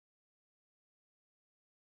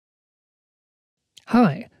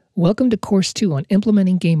Hi, welcome to Course 2 on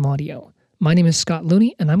Implementing Game Audio. My name is Scott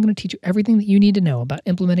Looney, and I'm going to teach you everything that you need to know about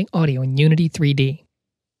implementing audio in Unity 3D.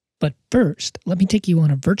 But first, let me take you on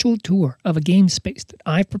a virtual tour of a game space that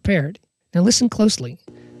I've prepared. Now listen closely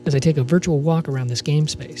as I take a virtual walk around this game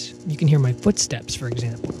space. You can hear my footsteps, for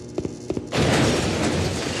example.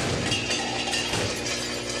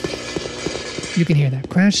 You can hear that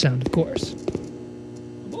crash sound, of course.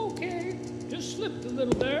 I'm okay, just slipped a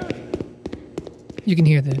little there. You can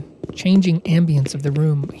hear the changing ambience of the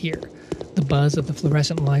room here, the buzz of the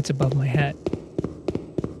fluorescent lights above my head.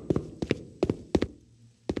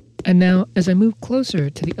 And now, as I move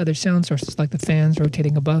closer to the other sound sources like the fans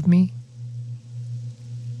rotating above me,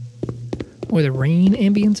 or the rain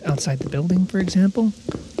ambience outside the building, for example,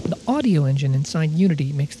 the audio engine inside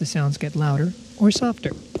Unity makes the sounds get louder or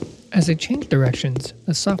softer. As I change directions,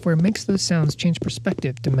 the software makes those sounds change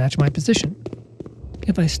perspective to match my position.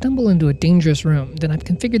 If I stumble into a dangerous room, then I've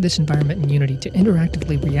configured this environment in Unity to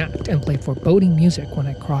interactively react and play foreboding music when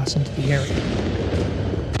I cross into the area.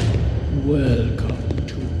 Welcome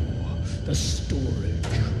to the storage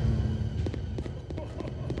room.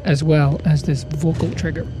 As well as this vocal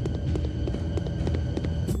trigger.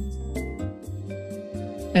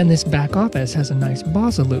 And this back office has a nice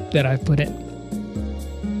bossa loop that I've put in.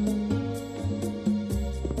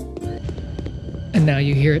 And now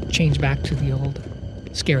you hear it change back to the old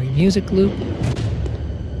scary music loop.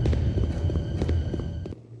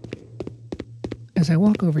 As I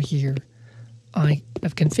walk over here, I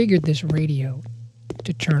have configured this radio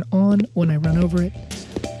to turn on when I run over it,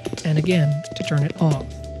 and again to turn it off.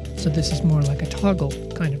 So this is more like a toggle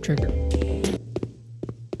kind of trigger.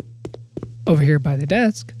 Over here by the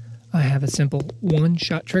desk, I have a simple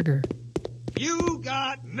one-shot trigger. You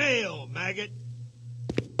got mail, maggot!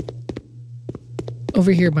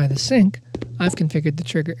 Over here by the sink, I've configured the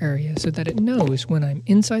trigger area so that it knows when I'm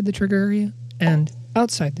inside the trigger area and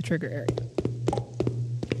outside the trigger area.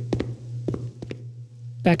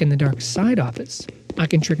 Back in the dark side office, I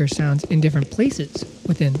can trigger sounds in different places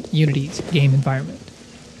within Unity's game environment.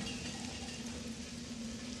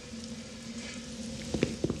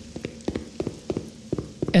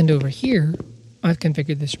 And over here, I've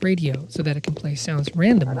configured this radio so that it can play sounds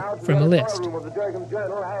randomly from a list.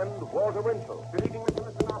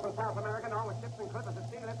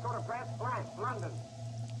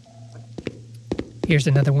 Here's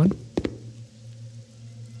another one.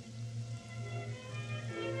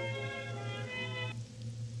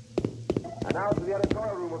 And now to the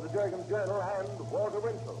editorial room of the Durham Journal and Walter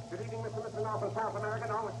Winchell. Good evening, Mr. North South American,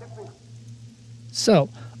 all the ships and... So,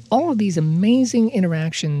 all of these amazing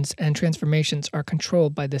interactions and transformations are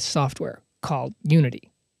controlled by this software called Unity.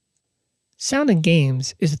 Sound in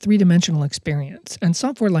games is a three-dimensional experience, and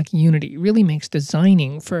software like Unity really makes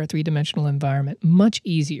designing for a three-dimensional environment much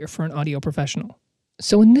easier for an audio professional.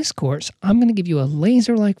 So in this course, I'm going to give you a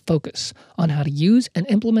laser-like focus on how to use and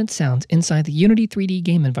implement sounds inside the Unity 3D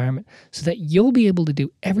game environment so that you'll be able to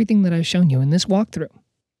do everything that I've shown you in this walkthrough.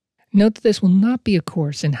 Note that this will not be a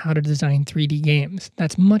course in how to design 3D games.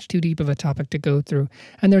 That's much too deep of a topic to go through,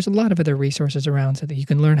 and there's a lot of other resources around so that you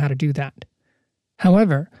can learn how to do that.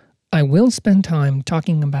 However, I will spend time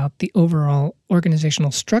talking about the overall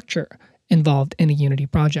organizational structure involved in a Unity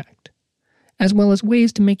project, as well as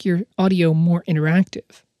ways to make your audio more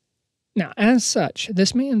interactive. Now, as such,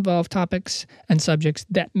 this may involve topics and subjects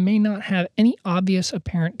that may not have any obvious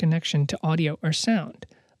apparent connection to audio or sound.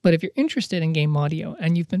 But if you're interested in game audio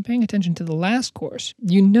and you've been paying attention to the last course,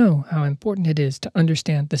 you know how important it is to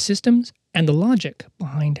understand the systems and the logic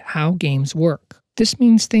behind how games work. This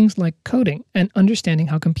means things like coding and understanding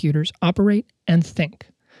how computers operate and think.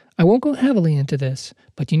 I won't go heavily into this,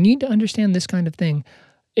 but you need to understand this kind of thing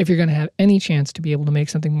if you're going to have any chance to be able to make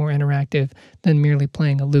something more interactive than merely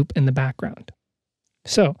playing a loop in the background.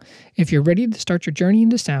 So, if you're ready to start your journey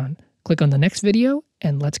into sound, click on the next video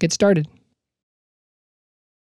and let's get started.